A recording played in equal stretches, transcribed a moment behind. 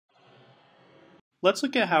Let's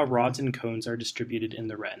look at how rods and cones are distributed in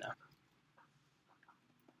the retina.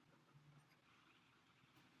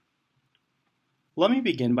 Let me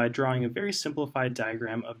begin by drawing a very simplified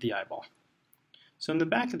diagram of the eyeball. So in the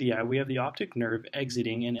back of the eye, we have the optic nerve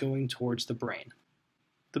exiting and going towards the brain.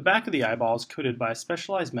 The back of the eyeball is coated by a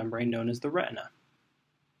specialized membrane known as the retina.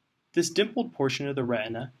 This dimpled portion of the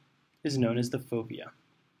retina is known as the fovea.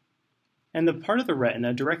 And the part of the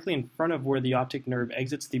retina directly in front of where the optic nerve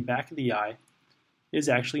exits the back of the eye is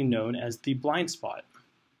actually known as the blind spot.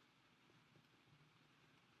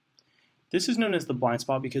 This is known as the blind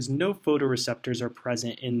spot because no photoreceptors are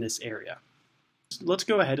present in this area. Let's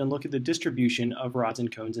go ahead and look at the distribution of rods and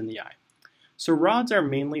cones in the eye. So rods are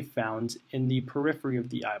mainly found in the periphery of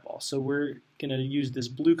the eyeball. So we're going to use this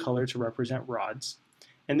blue color to represent rods.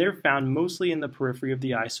 And they're found mostly in the periphery of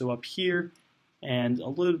the eye, so up here and a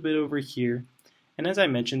little bit over here. And as I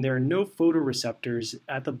mentioned, there are no photoreceptors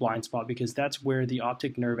at the blind spot because that's where the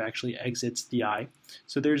optic nerve actually exits the eye.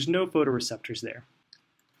 So there's no photoreceptors there.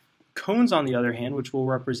 Cones, on the other hand, which we'll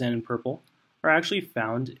represent in purple, are actually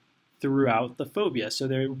found throughout the fovea. So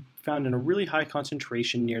they're found in a really high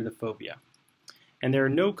concentration near the fovea. And there are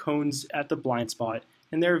no cones at the blind spot,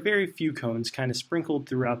 and there are very few cones kind of sprinkled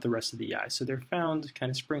throughout the rest of the eye. So they're found kind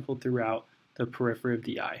of sprinkled throughout the periphery of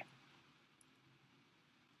the eye.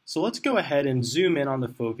 So let's go ahead and zoom in on the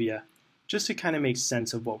fovea just to kind of make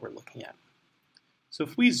sense of what we're looking at. So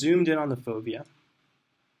if we zoomed in on the fovea,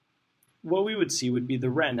 what we would see would be the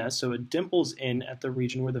retina, so it dimples in at the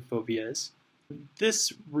region where the fovea is.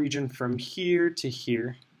 This region from here to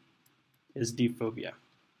here is the fovea.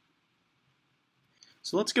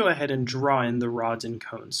 So let's go ahead and draw in the rods and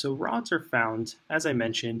cones. So rods are found, as I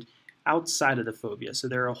mentioned, outside of the fovea. So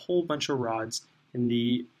there are a whole bunch of rods in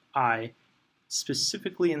the eye,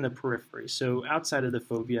 specifically in the periphery. So outside of the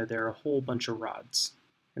fovea, there are a whole bunch of rods.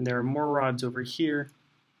 And there are more rods over here,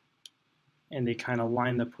 and they kind of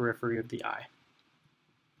line the periphery of the eye,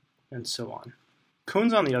 and so on.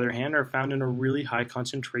 Cones, on the other hand, are found in a really high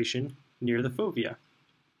concentration near the fovea.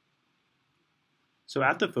 So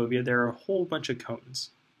at the fovea, there are a whole bunch of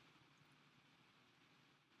cones.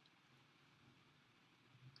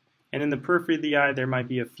 And in the periphery of the eye, there might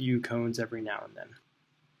be a few cones every now and then.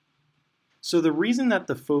 So the reason that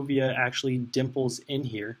the fovea actually dimples in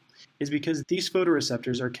here is because these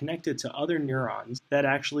photoreceptors are connected to other neurons that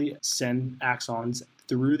actually send axons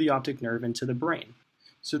through the optic nerve into the brain.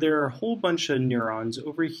 So there are a whole bunch of neurons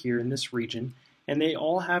over here in this region, and they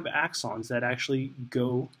all have axons that actually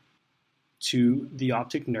go to the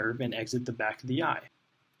optic nerve and exit the back of the eye.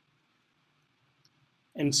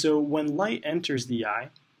 And so when light enters the eye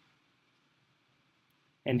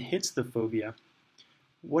and hits the fovea,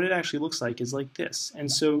 what it actually looks like is like this.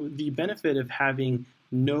 And so the benefit of having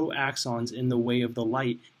no axons in the way of the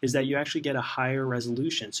light is that you actually get a higher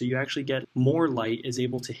resolution. So you actually get more light is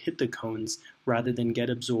able to hit the cones rather than get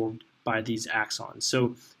absorbed by these axons.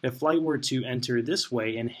 So if light were to enter this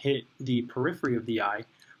way and hit the periphery of the eye,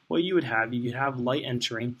 what you would have light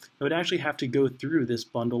entering. It would actually have to go through this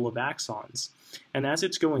bundle of axons. And as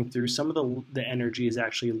it's going through, some of the energy is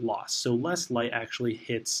actually lost. So less light actually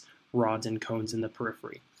hits rods and cones in the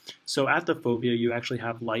periphery. So at the fovea, you actually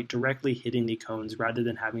have light directly hitting the cones rather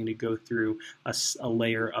than having to go through a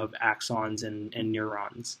layer of axons and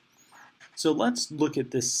neurons. So let's look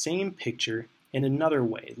at this same picture in another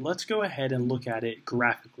way. Let's go ahead and look at it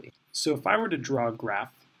graphically. So if I were to draw a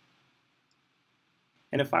graph,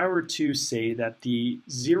 and if I were to say that the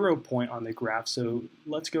 0 point on the graph, so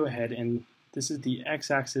let's go ahead and this is the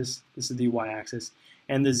x-axis, this is the y-axis,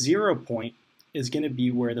 and the 0 point is going to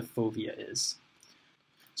be where the fovea is.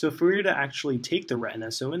 So if we were to actually take the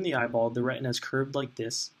retina, so in the eyeball, the retina is curved like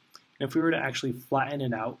this, and if we were to actually flatten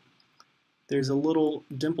it out, there's a little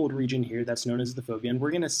dimpled region here that's known as the fovea, and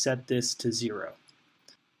we're going to set this to 0.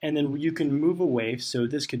 And then you can move away, so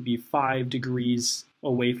this could be 5 degrees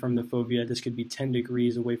away from the fovea, this could be 10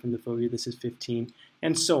 degrees away from the fovea, this is 15,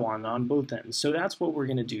 and so on both ends. So that's what we're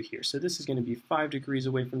going to do here. So this is going to be 5 degrees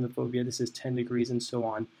away from the fovea, this is 10 degrees, and so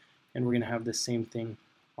on. And we're going to have the same thing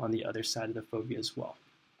on the other side of the fovea as well.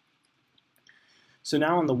 So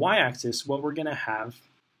now on the y-axis, what we're going to have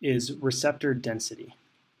is receptor density.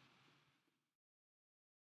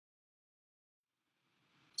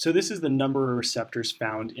 So this is the number of receptors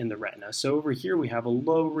found in the retina. So over here we have a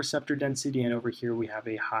low receptor density, and over here we have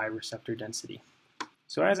a high receptor density.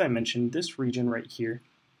 So as I mentioned, this region right here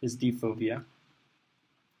is the fovea.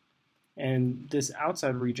 And this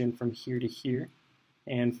outside region from here to here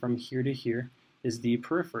and from here to here is the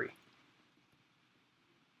periphery.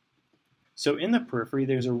 So in the periphery,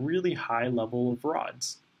 there's a really high level of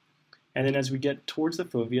rods. And then as we get towards the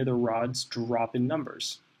fovea, the rods drop in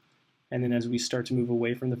numbers. And then as we start to move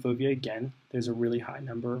away from the fovea again, there's a really high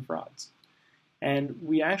number of rods. And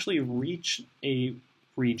we actually reach a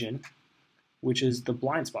region which is the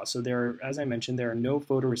blind spot. So there are, as I mentioned, there are no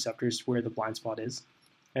photoreceptors where the blind spot is.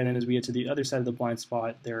 And then as we get to the other side of the blind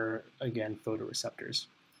spot, there are, again, photoreceptors.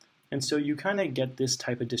 And so you kind of get this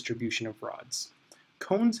type of distribution of rods.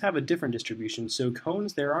 Cones have a different distribution. So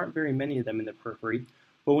cones, there aren't very many of them in the periphery.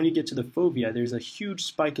 But when you get to the fovea, there's a huge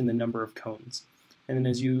spike in the number of cones. And then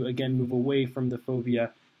as you, again, move away from the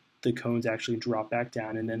fovea, the cones actually drop back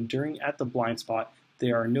down. And then at the blind spot,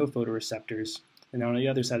 there are no photoreceptors. And on the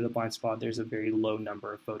other side of the blind spot, there's a very low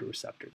number of photoreceptors.